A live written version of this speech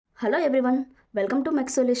Hello everyone, welcome to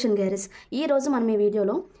mech.solutions.garage. ఈ రోజు మనం ఈ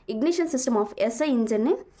వీడియోలో ఇగ్నిషన్ సిస్టమ్ ఆఫ్ ఎస్ఐ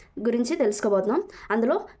ఇంజిన్ని గురించి తెలుసుకోబోతున్నాం.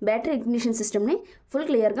 అందులో బ్యాటరీ ఇగ్నిషన్ సిస్టమ్ని ఫుల్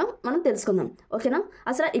క్లియర్గా మనం తెలుసుకుందాం. ఓకేనా?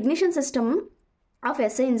 అసలు ignition system of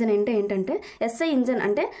SI engine అంటే ఏంటంటే, ఎస్ఐ ఇంజిన్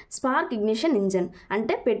అంటే స్పార్క్ ఇగ్నిషన్ ఇంజిన్,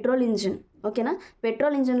 అంటే పెట్రోల్ ఇంజిన్. ఓకేనా?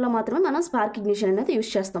 పెట్రోల్ ఇంజిన్లో మాత్రమే మనం స్పార్క్ ఇగ్నిషన్ అనేది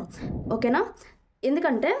యూజ్ చేస్తాం. ఓకేనా?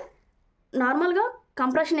 ఎందుకంటే నార్మల్గా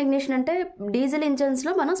కంప్రెషన్ ఇగ్నిషన్ అంటే డీజిల్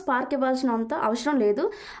ఇంజన్స్లో మనం స్పార్క్ ఇవ్వాల్సినంత అవసరం లేదు.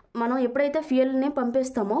 మనం ఎప్పుడైతే ఫ్యూయల్ని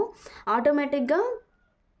పంపిస్తామో ఆటోమేటిక్గా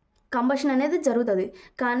కంబషన్ అనేది జరుగుతుంది.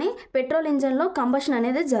 కానీ పెట్రోల్ ఇంజన్లో కంబషన్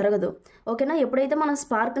అనేది జరగదు. ఓకేనా? ఎప్పుడైతే మనం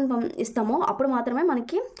స్పార్క్ని ఇస్తామో అప్పుడు మాత్రమే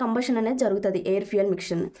మనకి కంబషన్ అనేది జరుగుతుంది, ఎయిర్ ఫ్యూయల్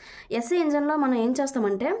మిక్స్చర్ని. ఎస్ఐ ఇంజన్లో మనం ఏం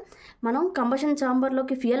చేస్తామంటే, మనం కంబషన్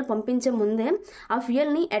ఛాంబర్లోకి ఫ్యూయల్ పంపించే ముందే ఆ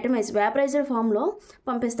ఫ్యూయల్ని వ్యాపరైజ్డ్ ఫామ్లో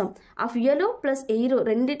పంపిస్తాం. ఆ ఫ్యూయల్ ప్లస్ ఎయిర్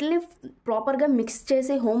రెండింటిని ప్రాపర్గా మిక్స్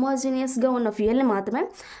చేసి హోమోజీనియస్గా ఉన్న ఫ్యూయల్ని మాత్రమే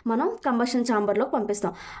మనం కంబషన్ ఛాంబర్లోకి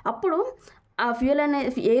పంపిస్తాం. అప్పుడు ఆ ఫ్యూయల్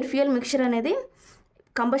అనేది ఎయిర్ ఫ్యూయల్ మిక్స్చర్ అనేది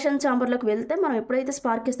కంబషన్ ఛాంబర్లోకి వెళ్తే మనం ఎప్పుడైతే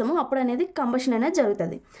స్పార్క్ ఇస్తామో అప్పుడు అనేది కంబషన్ అనేది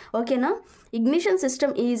జరుగుతుంది. ఓకేనా? Ignition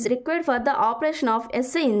system is required for the operation of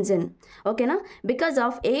SI engine. ఓకేనా? Because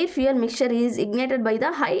of air fuel mixture is ignited by the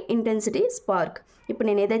high intensity spark. ఇప్పుడు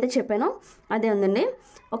నేను ఏదైతే చెప్పానో అదే ఉందండి.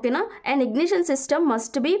 ఓకేనా? And ignition system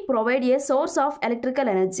must be provide a source of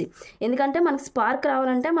electrical energy. ఎందుకంటే మనకి స్పార్క్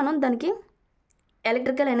రావాలంటే మనం దానికి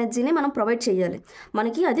ఎలక్ట్రికల్ ఎనర్జీని మనం ప్రొవైడ్ చేయాలి.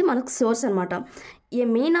 మనకి సోర్స్ అనమాట. ఏ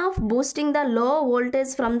mean of boosting the low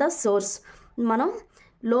voltage from the source. మనం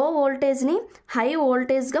లో వోల్టేజ్ని హై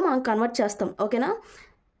వోల్టేజ్గా మనం కన్వర్ట్ చేస్తాం. ఓకేనా?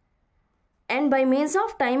 And by means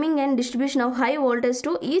of timing and distribution of high voltage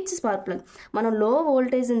to each spark plug. మనం లో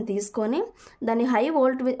వోల్టేజ్ని తీసుకొని దాన్ని హై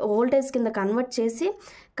వోల్టేజ్ కింద కన్వర్ట్ చేసి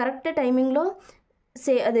కరెక్ట్ టైమింగ్లో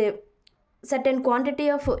సర్టెన్ క్వాంటిటీ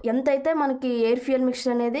ఆఫ్ ఎంతైతే మనకి ఎయిర్ ఫ్యూయల్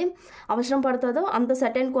మిక్స్చర్ అనేది అవసరం పడుతుందో అంత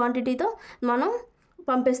సర్టెన్ క్వాంటిటీతో మనం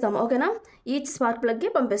పంపిస్తాం. ఓకేనా? ఈచ్ స్పార్క్ ప్లగ్కి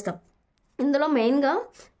పంపిస్తాం. ఇందులో మెయిన్గా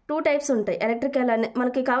 2 టైప్స్ ఉంటాయి.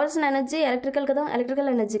 మనకి కావాల్సిన ఎనర్జీ ఎలక్ట్రికల్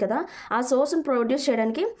ఎనర్జీ కదా, ఆ సోర్స్ని ప్రొడ్యూస్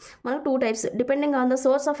చేయడానికి మనకు 2 types. Depending on the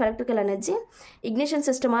source of electrical energy ignition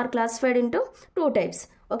system are classified into 2 types.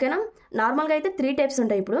 ఓకేనా? నార్మల్గా అయితే 3 టైప్స్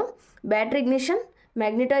ఉంటాయి. ఇప్పుడు battery ignition,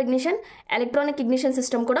 magneto ignition, electronic ignition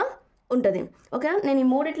system కూడా ఉంటుంది. ఓకే, నేను ఈ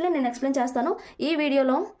మూడిట్లో ఎక్స్ప్లెయిన్ చేస్తాను. ఈ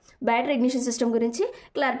వీడియోలో బ్యాటరీ ఇగ్నిషన్ సిస్టమ్ గురించి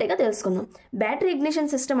క్లారిటీగా తెలుసుకుందాం. బ్యాటరీ ఇగ్నిషన్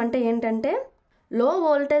సిస్టమ్ అంటే ఏంటంటే, లో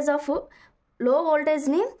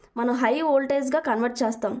వోల్టేజ్ని మనం హై వోల్టేజ్గా కన్వర్ట్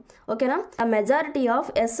చేస్తాం. ఓకేనా? The majority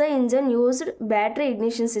of SI engine used battery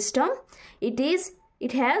ignition system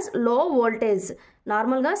it has లో వోల్టేజ్.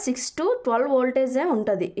 నార్మల్గా 6 to 12 వోల్టేజే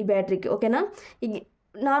ఉంటుంది ఈ బ్యాటరీకి. ఓకేనా?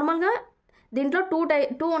 నార్మల్గా దీంట్లో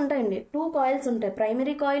 2 ఉంటాయండి. 2 కాయిల్స్ ఉంటాయి.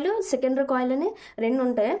 ప్రైమరీ కాయిల్, సెకండరీ కాయిల్ అని 2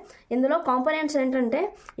 ఉంటాయి. ఇందులో కాంపోనెంట్స్ ఏంటంటే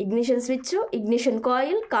ignition switch, ignition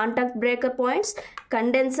coil, contact breaker points,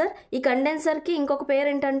 condenser. ఈ కండెన్సర్కి ఇంకొక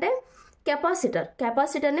పేరు ఏంటంటే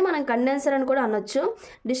కెపాసిటర్ని మనం కండెన్సర్ అని కూడా అనొచ్చు.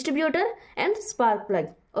 Distributor and spark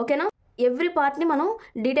plug. ఓకేనా? ఎవ్రీ పార్ట్ని మనం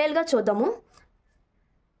డీటెయిల్గా చూద్దాము.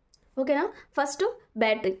 ఓకేనా? First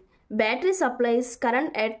battery supplies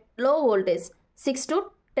current at లో వోల్టేజ్ 6 to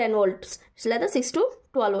 10 volts లేదా 6 to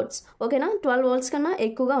 12 volts. ఓకేనా? 12 volts కన్నా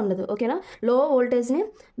ఎక్కువగా ఉండదు. ఓకేనా? లో వోల్టేజ్ని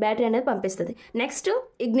బ్యాటరీ అనేది పంపిస్తుంది. నెక్స్ట్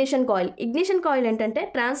ఇగ్నిషన్ కాయిల్ ఏంటంటే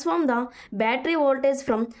transform the battery voltage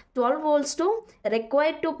from 12 volts to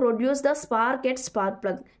required to produce the spark at spark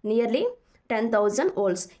plug nearly 10,000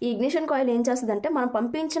 volts. ఈ ఇగ్నిషన్ కాయిల్ ఏం చేస్తుందంటే మనం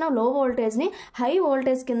పంపించిన లో వోల్టేజ్ని హై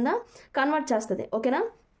వోల్టేజ్ కింద కన్వర్ట్ చేస్తుంది. ఓకేనా?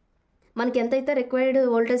 మనకి ఎంతైతే రిక్వైర్డ్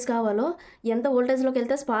వోల్టేజ్ కావాలో, ఎంత వోల్టేజ్లోకి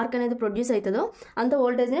వెళ్తే స్పార్క్ అనేది ప్రొడ్యూస్ అవుతుందో అంత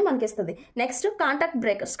వోల్టేజ్ని మనకి ఇస్తుంది. నెక్స్ట్ కాంటాక్ట్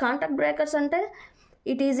బ్రేకర్స్ అంటే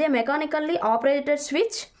it is a mechanically operated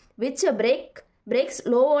switch which breaks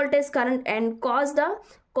లో voltage current and cause the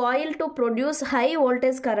coil to produce high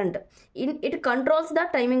voltage current. It controls the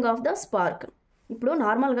timing of the spark. ఇప్పుడు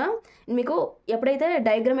నార్మల్గా మీకు ఎప్పుడైతే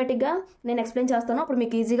డయాగ్రమాటిక్గా నేను ఎక్స్ప్లెయిన్ చేస్తానో అప్పుడు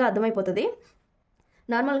మీకు ఈజీగా అర్థమైపోతుంది.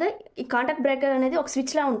 నార్మల్గా ఈ కాంటాక్ట్ బ్రేకర్ అనేది ఒక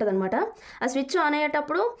స్విచ్లా ఉంటుంది అనమాట. ఆ స్విచ్ ఆన్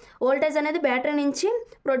అయ్యేటప్పుడు వోల్టేజ్ అనేది బ్యాటరీ నుంచి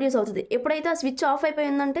ప్రొడ్యూస్ అవుతుంది. ఎప్పుడైతే ఆ స్విచ్ ఆఫ్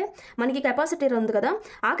అయిపోయిందంటే మనకి కెపాసిటర్ ఉంది కదా,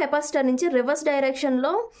 ఆ కెపాసిటర్ నుంచి రివర్స్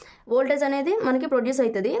డైరెక్షన్లో వోల్టేజ్ అనేది మనకి ప్రొడ్యూస్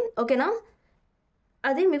అవుతుంది. ఓకేనా?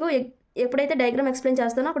 అది మీకు ఎప్పుడైతే డయాగ్రామ్ ఎక్స్ప్లెయిన్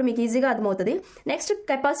చేస్తానో అప్పుడు మీకు ఈజీగా అర్థమవుతుంది. Next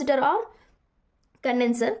capacitor are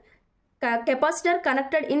condenser. Capacitor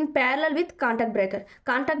connected in parallel with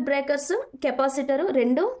contact breakers capacitor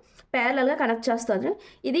 2 ప్యారలల్గా కనెక్ట్ చేస్తారు.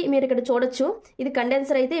 ఇది మీరు ఇక్కడ చూడొచ్చు. ఇది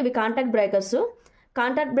కండెన్సర్ అయితే ఇవి కాంటాక్ట్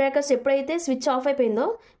బ్రేకర్స్ ఎప్పుడైతే స్విచ్ ఆఫ్ అయిపోయిందో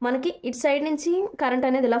మనకి ఇటు సైడ్ నుంచి కరెంట్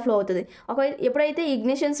అనేది ఇలా ఫ్లో అవుతుంది. ఎప్పుడైతే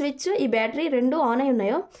ఇగ్నిషన్ స్విచ్ ఈ బ్యాటరీ 2 ఆన్ అయి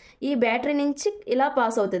ఉన్నాయో ఈ బ్యాటరీ నుంచి ఇలా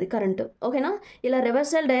పాస్ అవుతుంది కరెంటు. ఓకేనా? ఇలా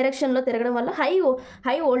రివర్సల్ డైరెక్షన్లో తిరగడం వల్ల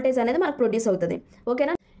హై వోల్టేజ్ అనేది మనకు ప్రొడ్యూస్ అవుతుంది.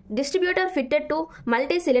 ఓకేనా? distributor fitted to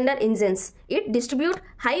multi-cylinder engines. It distribute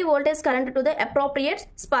high voltage current to the appropriate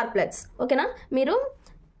spark plugs. ఓకేనా, మీరు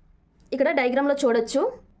ఇక్కడ డయాగ్రామ్లో చూడొచ్చు.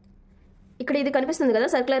 ఇక్కడ ఇది కనిపిస్తుంది కదా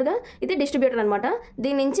సర్క్యులర్గా, ఇది డిస్ట్రిబ్యూటర్ అనమాట.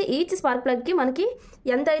 దీని నుంచి ఈచ్ స్పార్క్ ప్లగ్కి మనకి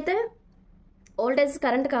ఎంత అయితే వోల్టేజ్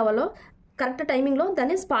కరెంట్ కావాలో కరెక్ట్ టైమింగ్లో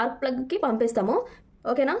దాన్ని స్పార్క్ ప్లగ్కి పంపిస్తాము.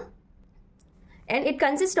 ఓకేనా, and it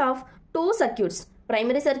consist of 2 circuits,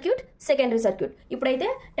 primary circuit, secondary circuit. ఇప్పుడైతే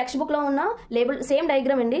టెక్స్ట్ బుక్లో ఉన్న లేబుల్ సేమ్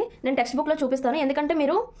డయాగ్రామ్ అండి, నేను టెక్స్ట్ బుక్లో చూపిస్తాను. ఎందుకంటే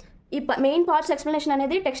మీరు ఈ మెయిన్ పార్ట్స్ ఎక్స్ప్లెనేషన్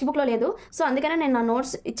అనేది టెక్స్ట్ బుక్లో లేదు, సో అందుకనే నేను నా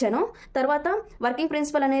నోట్స్ ఇచ్చాను. తర్వాత వర్కింగ్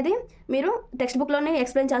ప్రిన్సిపల్ అనేది మీరు టెక్స్ట్ బుక్లోనే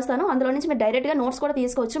ఎక్స్ప్లెయిన్ చేస్తాను. అందులో నుంచి మీరు డైరెక్ట్గా నోట్స్ కూడా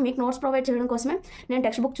తీసుకోవచ్చు. మీకు నోట్స్ ప్రొవైడ్ చేయడం కోసమే నేను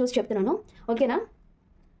టెక్స్ట్ బుక్ చూసి చెప్తున్నాను. ఓకేనా,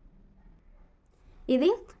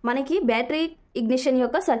 ఇది మనకి బ్యాటరీ ఇగ్నిషన్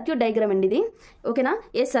యొక్క సర్క్యూట్ డయాగ్రామ్ అండి ఇది. ఓకేనా,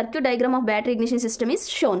 ఏ circuit diagram of battery ignition system is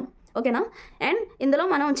shown. ఓకేనా, అండ్ ఇందులో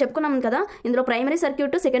మనం చెప్పుకున్నాం కదా, ఇందులో ప్రైమరీ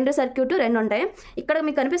సర్క్యూట్, సెకండరీ సర్క్యూట్ 2 ఉంటాయి. ఇక్కడ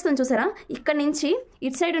మీకు కనిపిస్తుంది చూసారా, ఇక్కడ నుంచి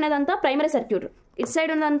ఇటు సైడ్ ఉన్నదంతా ప్రైమరీ సర్క్యూట్, ఇటు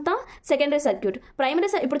సైడ్ ఉన్నదంతా సెకండరీ సర్క్యూట్.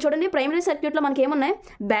 ఇప్పుడు చూడండి, ప్రైమరీ సర్క్యూట్లో మనకి ఏమున్నాయి,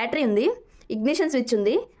 బ్యాటరీ ఉంది, ఇగ్నిషన్ స్విచ్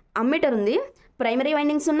ఉంది, అమ్మీటర్ ఉంది, ప్రైమరీ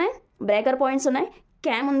వైండింగ్స్ ఉన్నాయి, బ్రేకర్ పాయింట్స్ ఉన్నాయి,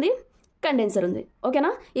 క్యామ్ ఉంది, కండెన్సర్ ఉంది. ఓకేనా,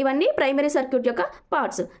 ఇవన్నీ ప్రైమరీ సర్క్యూట్ యొక్క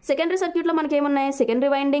పార్ట్స్. సెకండరీ సర్క్యూట్లో మనకి ఏమున్నాయి,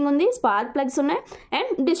 సెకండరీ వైండింగ్ ఉంది, స్పార్క్ ప్లగ్స్ ఉన్నాయి,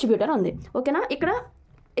 అండ్ డిస్ట్రిబ్యూటర్ ఉంది. ఓకేనా,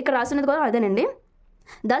 ఇక్కడ రాసినది కూడా అదేనండి.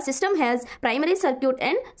 The system has primary circuit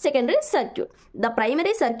and secondary circuit. The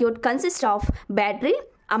primary circuit consists of battery,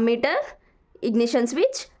 ammeter, ignition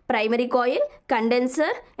switch, primary coil,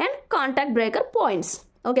 condenser and contact breaker points.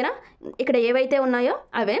 ఓకేనా, ఇక్కడ ఏవైతే ఉన్నాయో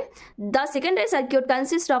అవే. The secondary circuit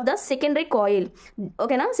consist of the secondary coil.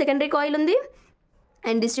 ఓకేనా, secondary coil ఉంది,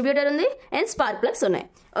 and distributor ఉంది, and spark plugs ఉన్నాయి.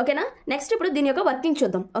 ఓకేనా, next ఇప్పుడు దీని యొక్క వర్కింగ్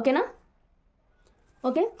చూద్దాం. ఓకేనా,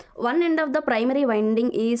 okay, one end of the primary winding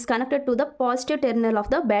is connected to the positive terminal of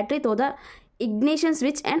the battery through the ignition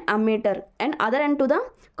switch and ammeter, and other end to the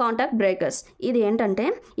contact breakers. ఇది ఏంటంటే,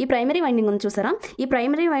 ఈ primary winding ఉంది చూసారా, ఈ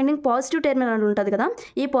primary winding positive terminal ఉంటుంది కదా,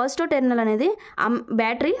 ఈ positive terminal అనేది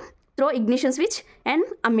battery throw ignition switch and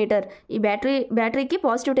ammeter. ఈ బ్యాటరీకి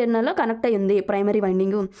పాజిటివ్ టెర్మినల్లో కనెక్ట్ అయి ఉంది ప్రైమరీ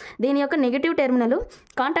వైండింగ్. దీని యొక్క negative terminal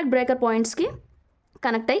contact breaker పాయింట్స్కి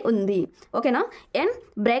connect అయి ఉంది. ఓకేనా, అండ్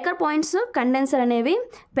బ్రేకర్ పాయింట్స్, కండెన్సర్ అనేవి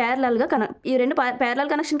ప్యారలల్గా ఈ 2 ప్యారలల్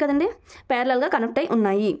కనెక్షన్ కదండి, ప్యారలల్గా కనెక్ట్ అయి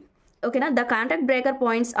ఉన్నాయి. ఓకేనా, the contact breaker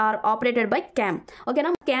points are operated by cam.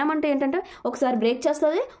 ఓకేనా, క్యామ్ అంటే ఏంటంటే ఒకసారి బ్రేక్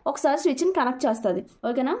చేస్తుంది, ఒకసారి స్విచ్ని కనెక్ట్ చేస్తుంది.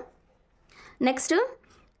 ఓకేనా, next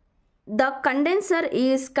the condenser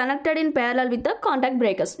is connected in parallel with the contact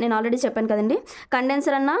breakers. నేను ఆల్రెడీ చెప్పాను కదండి,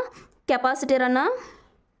 కండెన్సర్ అన్న కెపాసిటర్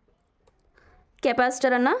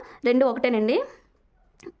అన్న 2 ఒకటేనండి,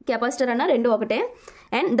 కెపాసిటర్ అన్న 2 ఒకటే.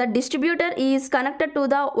 And the distributor is connected to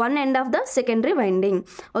the one end of the secondary winding.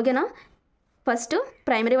 ఓకేనా, ఫస్ట్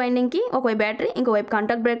ప్రైమరీ వైండింగ్కి ఒకవైపు బ్యాటరీ, ఇంకోవైపు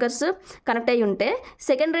కాంటాక్ట్ బ్రేకర్స్ కనెక్ట్ అయ్యి ఉంటే,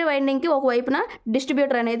 సెకండరీ వైండింగ్కి ఒకవైపున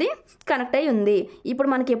డిస్ట్రిబ్యూటర్ అనేది కనెక్ట్ అయ్యి ఉంది. ఇప్పుడు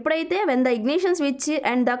మనకి ఎప్పుడైతే when the ignition switch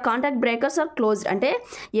and the contact breakers are closed, అంటే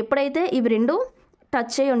ఎప్పుడైతే ఇవి 2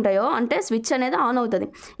 టచ్ అయ్యి ఉంటాయో అంటే స్విచ్ అనేది ఆన్ అవుతుంది.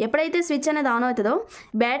 ఎప్పుడైతే స్విచ్ అనేది ఆన్ అవుతుందో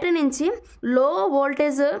బ్యాటరీ నుంచి లో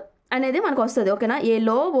వోల్టేజ్ అనేది మనకు వస్తుంది. ఓకేనా, ఏ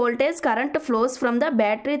లో voltage current flows from the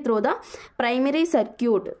battery through the primary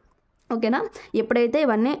circuit. ఓకేనా, ఎప్పుడైతే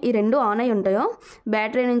ఇవన్నీ ఈ 2 ఆన్ అయి ఉంటాయో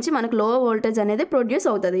బ్యాటరీ నుంచి మనకు లో వోల్టేజ్ అనేది ప్రొడ్యూస్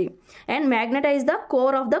అవుతుంది. And magnetise the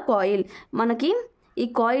core of the coil, మనకి ఈ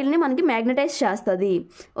కాయిల్ని మనకి మ్యాగ్నటైజ్ చేస్తుంది.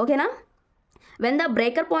 ఓకేనా, when the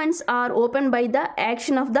breaker points are open by the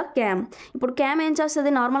action of the cam. ఇప్పుడు క్యామ్ ఏం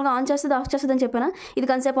చేస్తుంది, నార్మల్గా ఆన్ చేస్తుంది, ఆఫ్ చేస్తుంది అని చెప్పాను. ఇది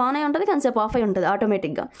కొంతసేపు ఆన్ అయి ఉంటుంది, కొంతసేపు ఆఫ్ అయి ఉంటుంది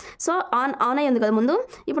ఆటోమేటిక్గా. సో ఆన్ అయి ఉంది కదా ముందు,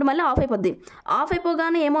 ఇప్పుడు మళ్ళీ ఆఫ్ అయిపోద్ది. ఆఫ్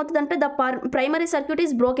అయిపోగానే ఏమవుతుందంటే the primary circuit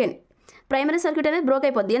is broken. Primary circuit అనేది బ్రోక్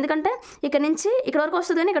అయిపోద్ది, ఎందుకంటే ఇక్కడ నుంచి ఇక్కడ వరకు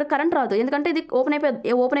వస్తుంది కానీ ఇక్కడ కరెంట్ రాదు, ఎందుకంటే ఇది ఓపెన్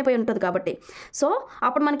అయిపోయి ఉంటుంది కాబట్టి. సో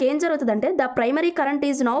అప్పుడు మనకి ఏం జరుగుతుందంటే the primary current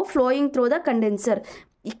is now flowing through the condenser.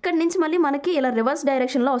 ఇక్కడ నుంచి మళ్ళీ మనకి ఇలా రివర్స్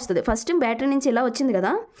డైరెక్షన్లో వస్తుంది. ఫస్ట్ బ్యాటరీ నుంచి ఇలా వచ్చింది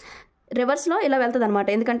కదా, రివర్స్లో ఇలా వెళ్తుంది అనమాట,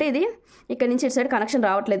 ఎందుకంటే ఇది ఇక్కడ నుంచి ఇటు సైడ్ కనెక్షన్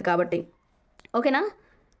రావట్లేదు కాబట్టి. ఓకేనా,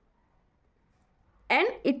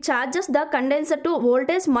 and it charges the condenser to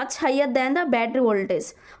voltage much higher than the battery voltage.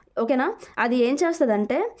 ఓకేనా, అది ఏం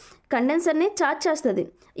చేస్తుందంటే కండెన్సర్ని ఛార్జ్ చేస్తుంది.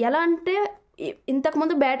 ఎలా అంటే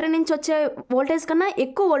ఇంతకుముందు బ్యాటరీ నుంచి వచ్చే వోల్టేజ్ కన్నా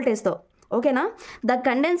ఎక్కువ వోల్టేజ్తో. ఓకేనా, the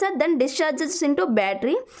condenser then discharges into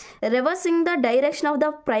battery, reversing the direction of the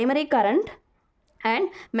primary current and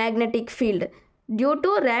magnetic field due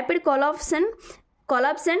to rapid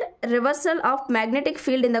collapse and reversal of magnetic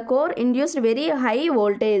field in the core induced very high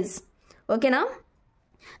voltage. ఓకేనా,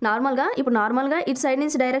 నార్మల్గా ఇటు side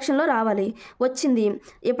నుంచి డైరెక్షన్లో రావాలి, వచ్చింది.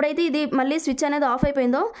 ఎప్పుడైతే ఇది మళ్ళీ స్విచ్ అనేది ఆఫ్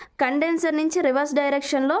అయిపోయిందో కండెన్సర్ నుంచి రివర్స్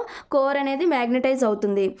డైరెక్షన్లో కోర్ అనేది మ్యాగ్నెటైజ్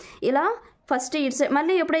అవుతుంది. ఇలా ఫస్ట్ ఇటు సైడ్,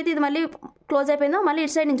 మళ్ళీ ఎప్పుడైతే ఇది మళ్ళీ క్లోజ్ అయిపోయిందో మళ్ళీ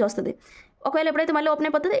ఇటు సైడ్ నుంచి వస్తుంది. ఒకవేళ ఎప్పుడైతే మళ్ళీ ఓపెన్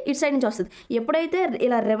అయిపోతుంది ఇటు సైడ్ నుంచి వస్తుంది. ఎప్పుడైతే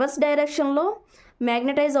ఇలా రివర్స్ డైరెక్షన్లో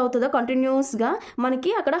మ్యాగ్నటైజ్ అవుతుందో కంటిన్యూస్గా మనకి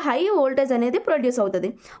అక్కడ హై వోల్టేజ్ అనేది ప్రొడ్యూస్ అవుతుంది.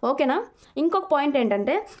 ఓకేనా. ఇంకొక పాయింట్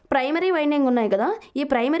ఏంటంటే ప్రైమరీ వైండింగ్ ఉన్నాయి కదా, ఈ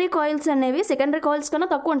ప్రైమరీ కాయిల్స్ అనేవి సెకండరీ కాయిల్స్ కన్నా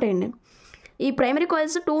తక్కువ ఉంటాయండి. ఈ ప్రైమరీ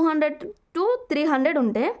కాయిల్స్ 200 to 300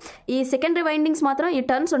 ఉంటే ఈ సెకండరీ వైండింగ్స్ మాత్రం ఈ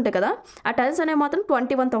టర్న్స్ ఉంటాయి కదా, ఆ టర్న్స్ అనేవి మాత్రం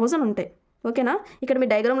 21,000 ఉంటాయి. ఓకేనా. ఇక్కడ మీ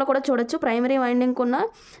డయాగ్రామ్లో కూడా చూడొచ్చు ప్రైమరీ వైండింగ్ ఉన్న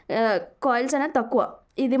కాయిల్స్ అనేది తక్కువ,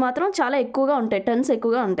 ఇది మాత్రం చాలా ఎక్కువగా ఉంటాయి, టర్న్స్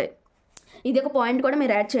ఎక్కువగా ఉంటాయి. ఇది ఒక పాయింట్ కూడా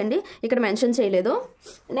మీరు యాడ్ చేయండి, ఇక్కడ మెన్షన్ చేయలేదు.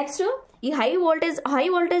 నెక్స్ట్ ఈ హై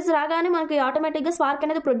వోల్టేజ్ రాగానే మనకి ఆటోమేటిక్గా స్పార్క్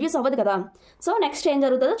అనేది ప్రొడ్యూస్ అవ్వదు కదా. సో నెక్స్ట్ ఏం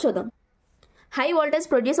జరుగుతుందో చూద్దాం. హై వోల్టేజ్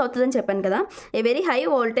ప్రొడ్యూస్ అవుతుందని చెప్పాను కదా, a very high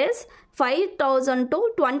voltage 5,000 to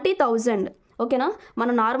 20,000. ఓకేనా.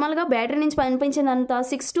 మనం నార్మల్గా బ్యాటరీ నుంచి పంపించిందంత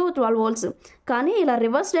 6 to 12 volts, కానీ ఇలా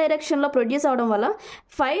రివర్స్ డైరెక్షన్లో ప్రొడ్యూస్ అవడం వల్ల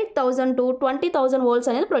 5,000 to 20,000 volts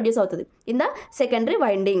అనేది ప్రొడ్యూస్ అవుతుంది ఇన్ ద సెకండరీ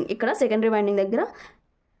వైండింగ్. ఇక్కడ సెకండరీ వైండింగ్ దగ్గర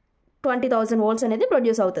 20,000 volts అనేది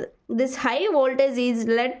ప్రొడ్యూస్ అవుతుంది. This high voltage is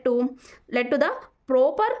led to the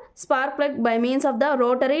proper spark plug by means of the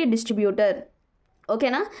rotary distributor.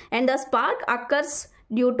 ఓకేనా. And the spark occurs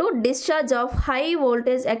due to discharge of high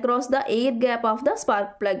voltage across the air gap of the spark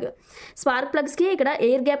plug. Spark ప్లగ్స్కి ఇక్కడ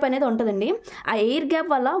air gap అనేది ఉంటుందండి. ఆ air gap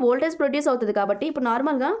వల్ల voltage produce అవుతుంది. కాబట్టి ఇప్పుడు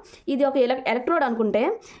నార్మల్గా ఇది ఒక ఎలక్ట్రోడ్ అనుకుంటే,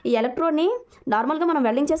 ఈ ఎలక్ట్రోడ్ని నార్మల్గా మనం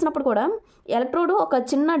వెల్డింగ్ చేసినప్పుడు కూడా ఎలక్ట్రోడ్ ఒక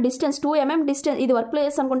చిన్న డిస్టెన్స్ 2 mm డిస్టెన్స్, ఇది వర్క్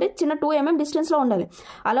ప్లేస్ అనుకుంటే చిన్న 2 mm డిస్టెన్స్లో ఉండాలి.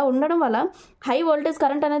 అలా ఉండడం వల్ల హై వోల్టేజ్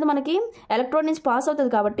కరెంట్ అనేది మనకి ఎలక్ట్రోడ్ నుంచి పాస్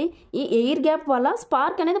అవుతుంది. కాబట్టి ఈ ఎయిర్ గ్యాప్ వల్ల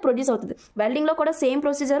స్పార్క్ అనేది ప్రొడ్యూస్ అవుతుంది. వెల్డింగ్లో కూడా సేమ్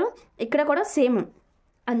ప్రొసీజర్, ఇక్కడ కూడా సేమ్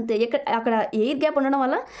అంతే. అక్కడ ఎయిర్ గ్యాప్ ఉండడం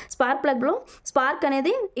వల్ల స్పార్క్ ప్లగ్లో స్పార్క్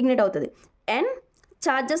అనేది ఇగ్నైట్ అవుతుంది. And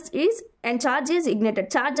charge is ignited.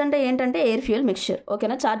 Charge అంటే ఏంటంటే ఎయిర్ ఫ్యూయల్ మిక్స్చర్.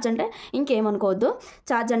 ఓకేనా. ఛార్జ్ అంటే ఇంకేమనుకోవద్దు,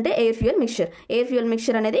 ఛార్జ్ అంటే ఎయిర్ ఫ్యూయల్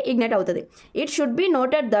మిక్స్చర్ అనేది ఇగ్నైట్ అవుతుంది. It should be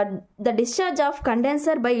noted that the discharge of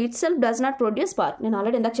condenser by it self does not produce spark. నేను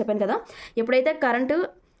already ఇందాక చెప్పాను కదా, ఎప్పుడైతే కరెంటు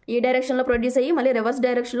ఈ డైరెక్షన్లో ప్రొడ్యూస్ అయ్యి మళ్ళీ రివర్స్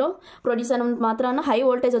డైరెక్షన్లో ప్రొడ్యూస్ అయినంత మాత్రాన, హై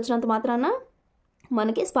వోల్టేజ్ వచ్చినంత మాత్రాన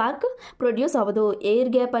మనకి స్పార్క్ ప్రొడ్యూస్ అవ్వదు. ఎయిర్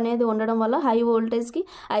గ్యాప్ అనేది ఉండడం వల్ల, హై వోల్టేజ్కి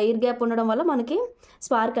ఆ ఎయిర్ గ్యాప్ ఉండడం వల్ల మనకి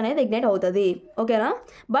స్పార్క్ అనేది ఇగ్నైట్ అవుతుంది. ఓకేనా.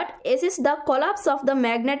 But assist the collapse of the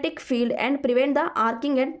magnetic field and prevent the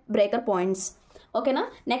arcing at breaker points. ఓకేనా.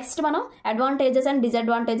 నెక్స్ట్ మనం అడ్వాంటేజెస్ అండ్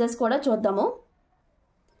డిసడ్వాంటేజెస్ కూడా చూద్దాము.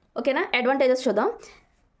 ఓకేనా. అడ్వాంటేజెస్ చూద్దాం.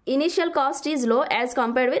 Initial cost is low as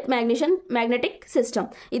compared with magnetic system.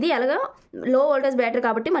 ఇది ఎలాగా లో వోల్టేజ్ బ్యాటరీ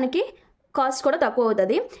కాబట్టి మనకి కాస్ట్ కూడా తక్కువ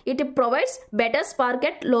అవుతుంది. It provides better spark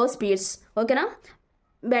at లో స్పీడ్స్. ఓకేనా.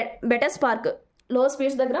 బెటర్ స్పార్క్ లో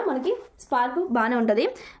స్పీడ్స్ దగ్గర మనకి స్పార్క్ బాగానే ఉంటుంది.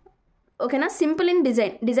 ఓకేనా. Simple in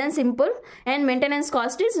design simple and maintenance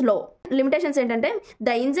cost is low. Limitations ఏంటంటే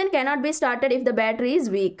the engine cannot be started if the battery is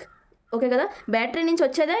week. Okay కదా. బ్యాటరీ నుంచి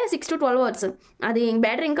వచ్చేదే 6 to 12 hours. అది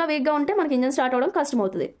బ్యాటరీ ఇంకా వీక్గా ఉంటే మనకి ఇంజిన్ స్టార్ట్ అవ్వడం కష్టం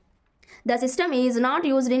అవుతుంది. The system is not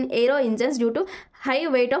used in aero engines due to high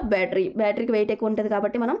weight of బ్యాటరీకి wait ఎక్కువ ఉంటుంది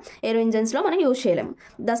కాబట్టి మనం ఏరో ఇంజన్స్లో మనం యూజ్ చేయలేము.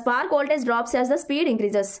 The spark voltage drops as the speed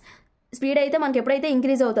increases. Speed అయితే మనకి ఎప్పుడైతే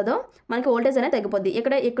ఇంక్రీజ్ అవుతుందో మనకి వోల్టేజ్ అనేది తగ్గిపోద్ది.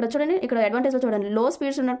 ఇక్కడ చూడండి, ఇక్కడ అడ్వాంటేజ్లో చూడండి, లో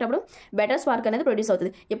స్పీడ్స్ ఉన్నప్పుడు బెటర్ స్పార్క్ అనేది ప్రొడ్యూస్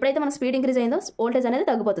అవుతుంది. ఎప్పుడైతే మన స్పీడ్ ఇంక్రీజ్ అయిందో వోల్టేజ్ అనేది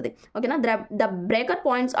తగ్గిపోతుంది. ఓకేనా. The breaker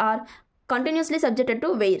points are continuously subjected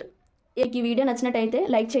to వెయిర్. ఈ వీడియో నచ్చినట్టయితే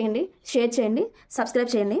లైక్ చేయండి, షేర్ చేయండి,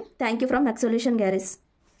 సబ్స్క్రైబ్ చేయండి. Thank you from mech.solutions.garage.